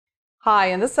Hi,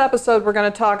 in this episode we're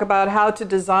going to talk about how to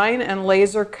design and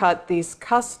laser cut these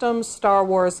custom Star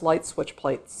Wars light switch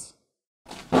plates.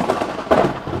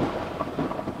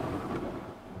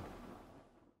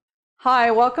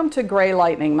 Hi, welcome to Gray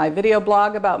Lightning, my video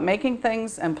blog about making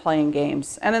things and playing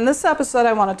games. And in this episode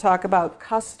I want to talk about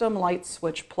custom light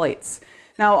switch plates.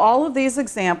 Now all of these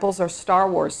examples are Star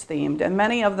Wars themed, and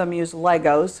many of them use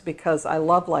Legos because I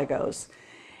love Legos.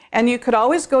 And you could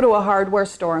always go to a hardware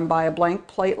store and buy a blank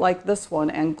plate like this one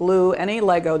and glue any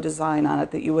Lego design on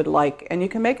it that you would like, and you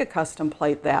can make a custom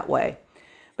plate that way.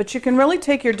 But you can really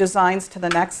take your designs to the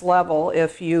next level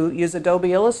if you use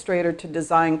Adobe Illustrator to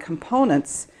design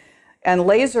components and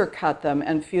laser cut them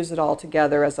and fuse it all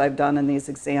together as I've done in these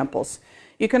examples.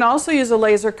 You can also use a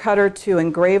laser cutter to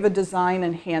engrave a design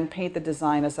and hand paint the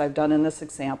design as I've done in this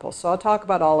example. So I'll talk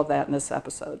about all of that in this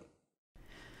episode.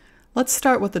 Let's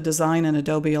start with the design in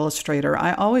Adobe Illustrator.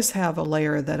 I always have a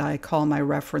layer that I call my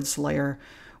reference layer,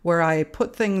 where I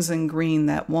put things in green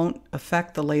that won't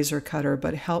affect the laser cutter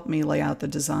but help me lay out the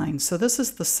design. So this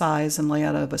is the size and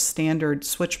layout of a standard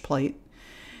switch plate,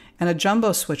 and a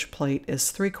jumbo switch plate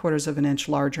is 3/4 of an inch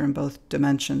larger in both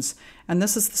dimensions, and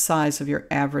this is the size of your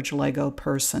average Lego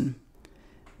person.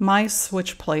 My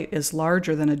switch plate is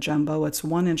larger than a jumbo. It's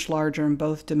 1 inch larger in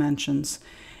both dimensions.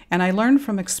 And I learned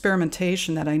from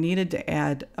experimentation that I needed to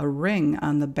add a ring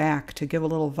on the back to give a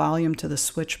little volume to the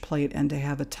switch plate and to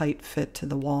have a tight fit to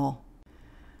the wall.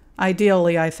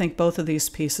 Ideally, I think both of these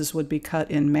pieces would be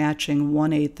cut in matching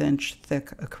 1/8 inch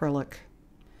thick acrylic.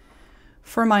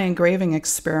 For my engraving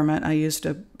experiment, I used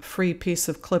a free piece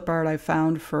of clip art I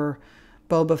found for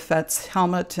Boba Fett's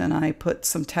helmet, and I put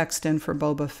some text in for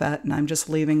Boba Fett, and I'm just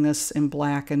leaving this in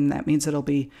black, and that means it'll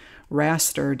be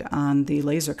rastered on the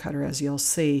laser cutter, as you'll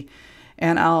see.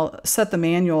 And I'll set the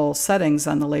manual settings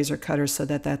on the laser cutter so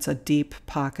that that's a deep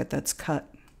pocket that's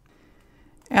cut.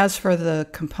 As for the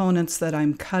components that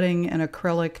I'm cutting in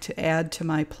acrylic to add to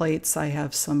my plates, I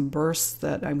have some bursts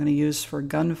that I'm going to use for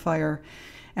gunfire,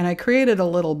 and I created a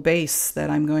little base that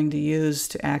I'm going to use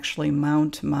to actually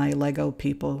mount my Lego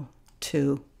people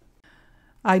to.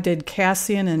 I did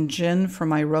Cassian and Jyn for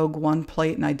my Rogue One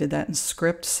plate, and I did that in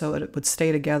script so it would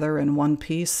stay together in one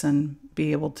piece and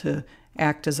be able to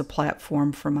act as a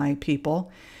platform for my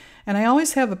people. And I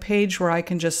always have a page where I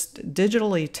can just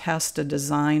digitally test a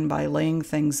design by laying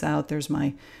things out. There's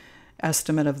my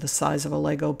estimate of the size of a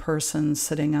Lego person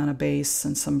sitting on a base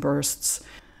and some bursts.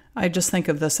 I just think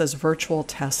of this as virtual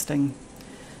testing.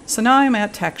 So now I'm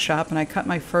at Tech Shop and I cut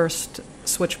my first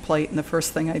switch plate, and the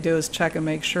first thing I do is check and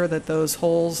make sure that those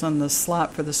holes on the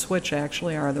slot for the switch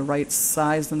actually are the right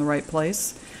size in the right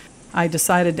place. I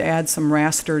decided to add some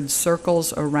rastered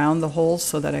circles around the holes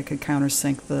so that I could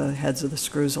countersink the heads of the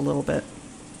screws a little bit.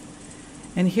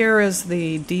 And here is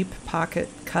the deep pocket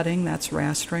cutting. That's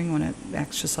rastering when it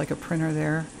acts just like a printer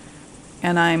there.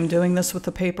 And I'm doing this with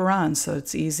the paper on, so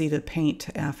it's easy to paint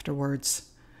afterwards.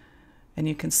 And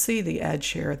you can see the edge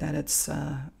here that it's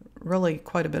really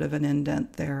quite a bit of an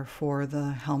indent there for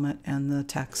the helmet and the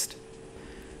text.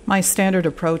 My standard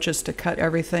approach is to cut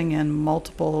everything in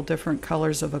multiple different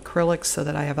colors of acrylic so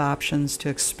that I have options to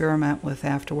experiment with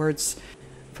afterwards.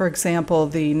 For example,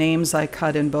 the names I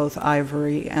cut in both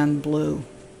ivory and blue.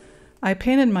 I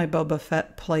painted my Boba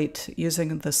Fett plate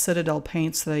using the Citadel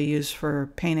paints that I use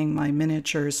for painting my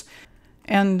miniatures.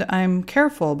 And I'm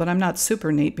careful, but I'm not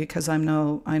super neat because I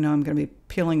know I'm going to be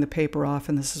peeling the paper off,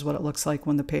 and this is what it looks like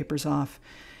when the paper's off.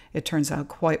 It turns out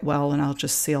quite well, and I'll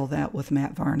just seal that with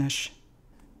matte varnish.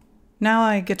 Now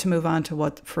I get to move on to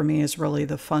what for me is really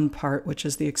the fun part, which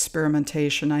is the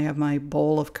experimentation. I have my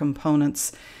bowl of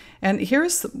components. And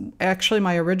here's actually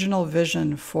my original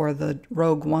vision for the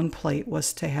Rogue One plate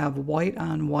was to have white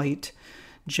on white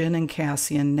Jyn and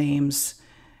Cassian names,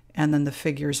 and then the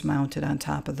figures mounted on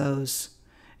top of those.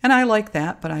 And I like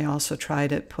that, but I also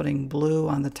tried it putting blue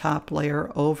on the top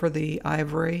layer over the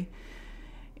ivory,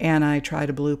 and I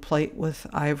tried a blue plate with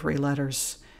ivory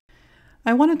letters.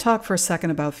 I want to talk for a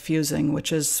second about fusing,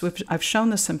 which is, I've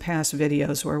shown this in past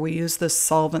videos where we use this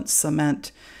solvent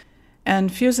cement.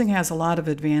 And fusing has a lot of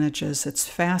advantages. It's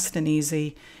fast and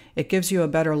easy. It gives you a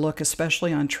better look,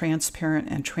 especially on transparent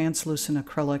and translucent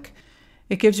acrylic.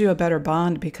 It gives you a better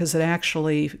bond because it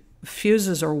actually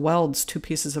fuses or welds two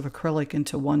pieces of acrylic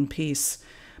into one piece.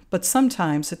 But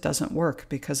sometimes it doesn't work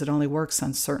because it only works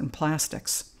on certain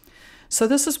plastics. So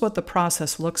this is what the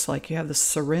process looks like. You have this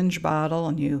syringe bottle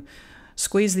and you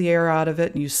squeeze the air out of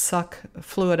it and you suck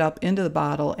fluid up into the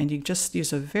bottle and you just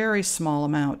use a very small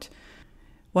amount.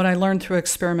 What I learned through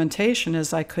experimentation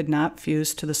is I could not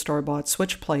fuse to the store-bought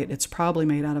switch plate. It's probably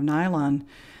made out of nylon.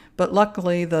 But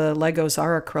luckily the Legos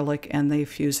are acrylic and they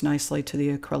fuse nicely to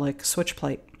the acrylic switch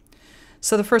plate.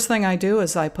 So the first thing I do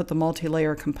is I put the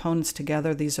multi-layer components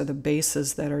together. These are the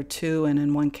bases that are 2 and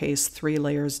in one case 3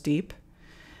 layers deep.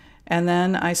 And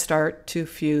then I start to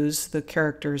fuse the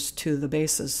characters to the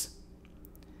bases.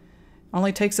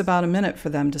 Only takes about a minute for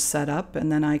them to set up,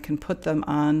 and then I can put them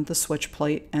on the switch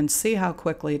plate and see how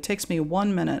quickly. It takes me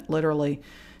 1 minute literally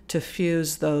to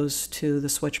fuse those to the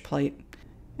switch plate.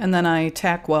 And then I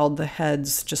tack weld the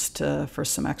heads just for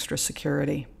some extra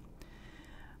security.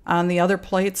 On the other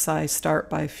plates, I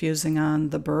start by fusing on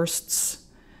the bursts.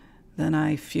 Then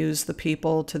I fuse the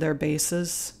people to their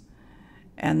bases.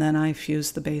 And then I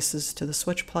fuse the bases to the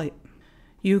switch plate.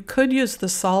 You could use the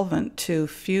solvent to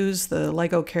fuse the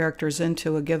Lego characters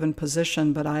into a given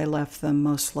position, but I left them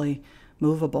mostly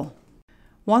movable.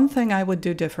 One thing I would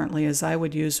do differently is I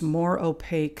would use more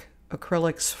opaque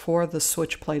acrylics for the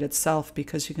switch plate itself,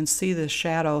 because you can see the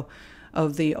shadow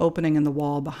of the opening in the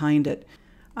wall behind it.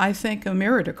 I think a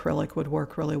mirrored acrylic would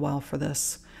work really well for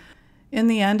this. In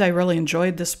the end, I really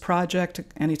enjoyed this project.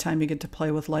 Anytime you get to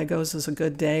play with Legos is a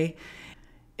good day.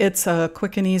 It's a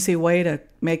quick and easy way to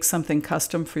make something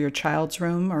custom for your child's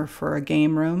room or for a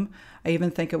game room. I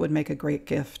even think it would make a great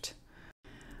gift.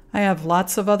 I have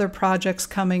lots of other projects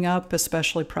coming up,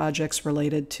 especially projects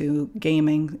related to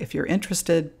gaming. If you're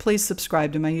interested, please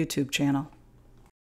subscribe to my YouTube channel.